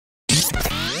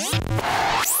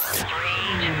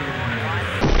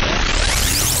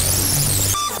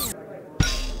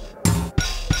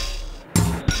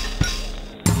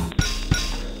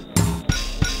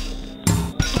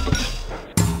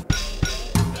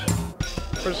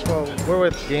first of all, we're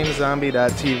with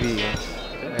GameZombie.tv,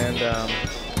 and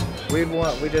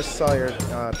we just saw your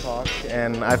talk,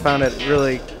 and I found it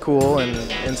really cool and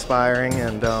inspiring,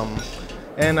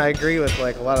 and I agree with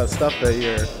like a lot of stuff that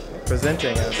you're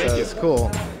presenting, and so it's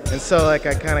cool. And so like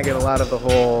I kind of get a lot of the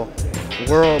whole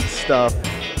world stuff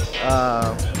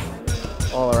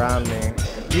all around me.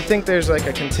 Do you think there's like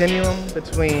a continuum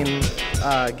between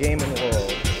game and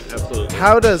world? Absolutely.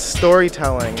 How does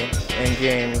storytelling in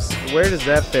games, where does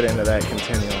that fit into that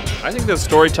continuum? I think that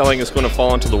storytelling is going to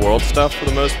fall into the world stuff for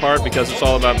the most part, because it's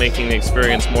all about making the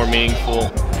experience more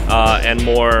meaningful and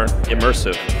more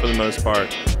immersive for the most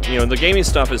part. You know, the gaming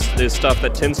stuff is stuff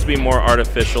that tends to be more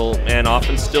artificial and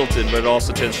often stilted, but it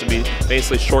also tends to be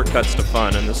basically shortcuts to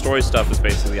fun, and the story stuff is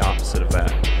basically the opposite of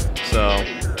that. So,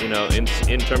 you know,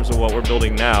 in terms of what we're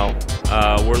building now,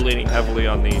 we're leaning heavily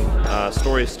on the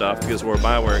story stuff because we're a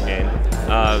BioWare game,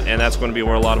 and that's going to be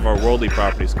where a lot of our worldly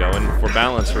properties go. And for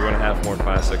balance, we're going to have more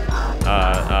classic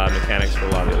mechanics for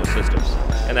a lot of the other systems,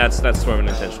 and that's sort of an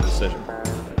intentional decision.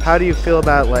 How do you feel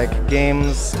about like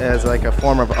games as like a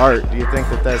form of art? Do you think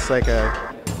that that's like a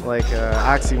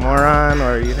oxymoron,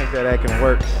 or do you think that that can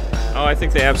work? Oh, I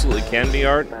think they absolutely can be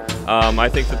art. I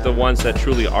think that the ones that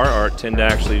truly are art tend to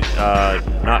actually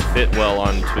not fit well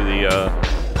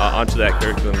onto that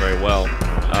curriculum very well.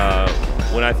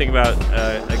 When I think about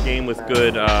a game with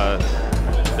good,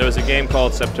 there was a game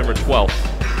called September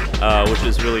 12th, which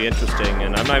is really interesting,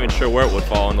 and I'm not even sure where it would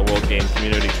fall in the world game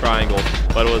community triangle,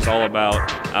 but it was all about,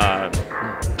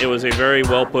 it was a very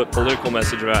well put political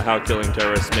message about how killing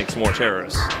terrorists makes more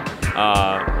terrorists.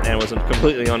 And it was a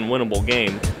completely unwinnable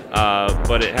game,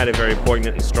 but it had a very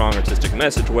poignant and strong artistic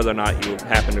message, whether or not you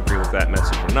happen to agree with that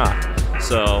message or not.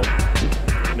 So,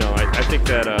 you know, I think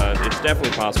that it's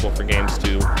definitely possible for games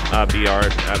to be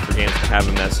art, for games to have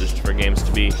a message, for games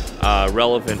to be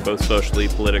relevant both socially,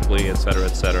 politically, etc.,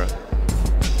 etc.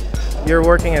 You're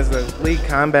working as the lead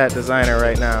combat designer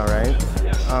right now, right?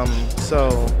 Yeah.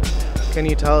 So, can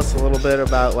you tell us a little bit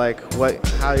about like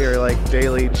how your like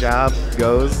daily job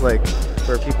goes, like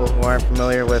for people who aren't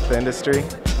familiar with the industry?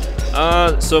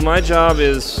 So my job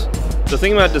is, the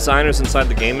thing about designers inside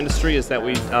the game industry is that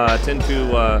we tend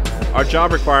to, our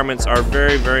job requirements are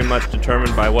very, very much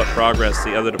determined by what progress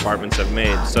the other departments have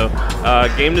made. So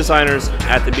game designers,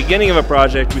 at the beginning of a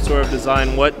project, we sort of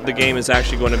design what the game is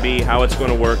actually going to be, how it's going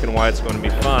to work, and why it's going to be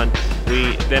fun.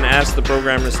 We then ask the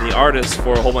programmers and the artists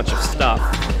for a whole bunch of stuff,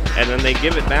 and then they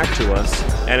give it back to us,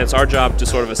 and it's our job to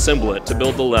sort of assemble it, to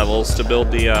build the levels, to build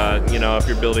the, you know, if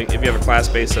you have a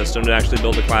class-based system, to actually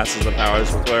build the classes, the powers,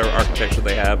 with whatever architecture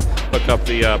they have, hook up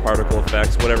the particle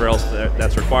effects, whatever else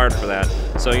that's required for that.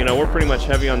 So, you know, we're pretty much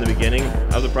heavy on the beginning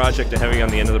of the project and heavy on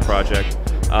the end of the project,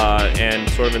 and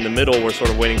sort of in the middle, we're sort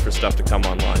of waiting for stuff to come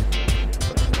online.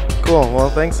 Cool. Well,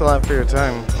 thanks a lot for your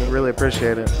time. We really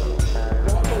appreciate it.